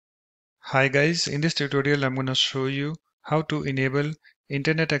Hi guys, in this tutorial I'm going to show you how to enable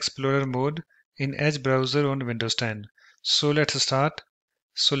Internet Explorer mode in Edge browser on Windows 10. So let's start.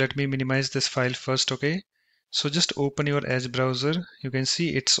 So let me minimize this file first, okay? So just open your Edge browser. You can see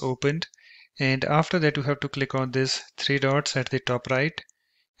it's opened, and after that you have to click on this three dots at the top right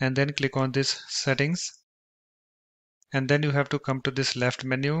and then click on this settings, and then you have to come to this left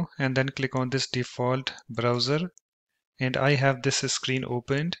menu and then click on this default browser, and I have this screen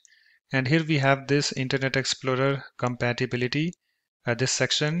opened. And here we have this Internet Explorer compatibility, this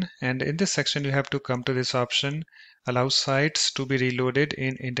section. And in this section, you have to come to this option, allow sites to be reloaded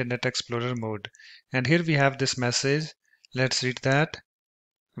in Internet Explorer mode. And here we have this message. Let's read that.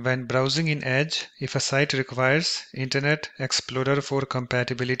 When browsing in Edge, if a site requires Internet Explorer for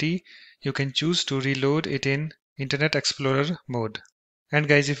compatibility, you can choose to reload it in Internet Explorer mode. And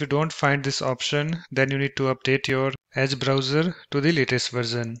guys, if you don't find this option, then you need to update your Edge browser to the latest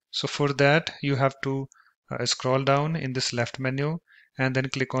version. So for that, you have to scroll down in this left menu and then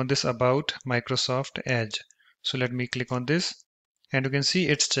click on this About Microsoft Edge. So let me click on this, and you can see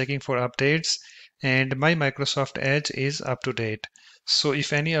it's checking for updates, and my Microsoft Edge is up to date. So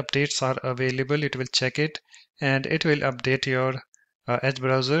if any updates are available, it will check it and it will update your Edge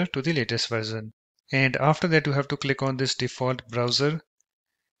browser to the latest version. And after that, you have to click on this default browser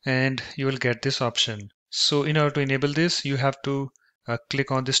and you will get this option. So in order to enable this, you have to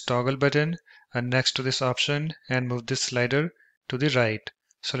click on this toggle button next to this option and move this slider to the right.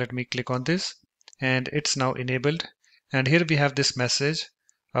 So let me click on this, and it's now enabled. And here we have this message.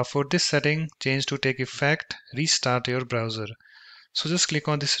 For this setting change to take effect, restart your browser. So just click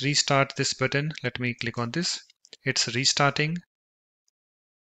on this restart this button. Let me click on this. It's restarting.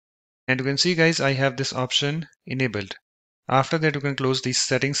 And you can see guys, I have this option enabled. After that, you can close these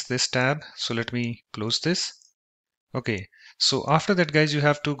settings, this tab. So let me close this. Okay. So after that, guys, you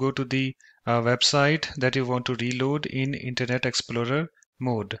have to go to the website that you want to reload in Internet Explorer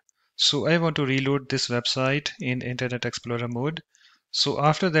mode. So I want to reload this website in Internet Explorer mode. So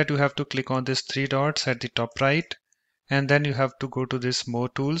after that, you have to click on this three dots at the top right, and then you have to go to this More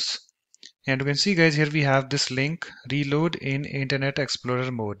Tools. And you can see guys, here we have this link, reload in Internet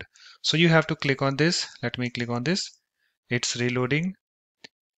Explorer mode. So you have to click on this. Let me click on this. It's reloading,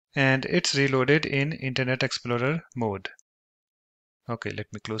 and it's reloaded in Internet Explorer mode. Okay, let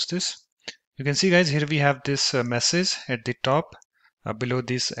me close this. You can see guys, here we have this message at the top below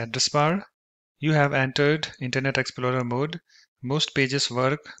this address bar. You have entered Internet Explorer mode. Most pages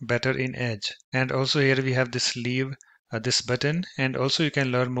work better in Edge. And also here we have this leave this button, and also you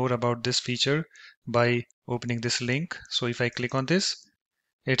can learn more about this feature by opening this link. So if I click on this,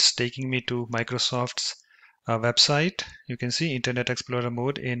 it's taking me to Microsoft's website. You can see Internet Explorer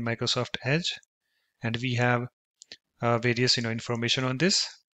mode in Microsoft Edge, and we have various information on this.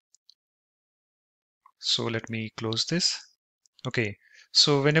 So let me close this. Okay,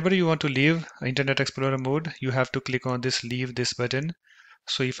 so whenever you want to leave Internet Explorer mode, you have to click on this leave this button.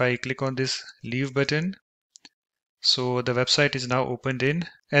 So if I click on this leave button, so the website is now opened in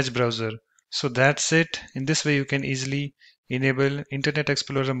Edge browser. So that's it. In this way you can easily enable Internet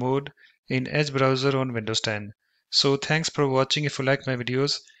Explorer mode in Edge browser on Windows 10. So thanks for watching. If you like my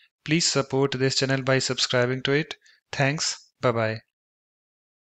videos, please support this channel by subscribing to it. Thanks. Bye bye.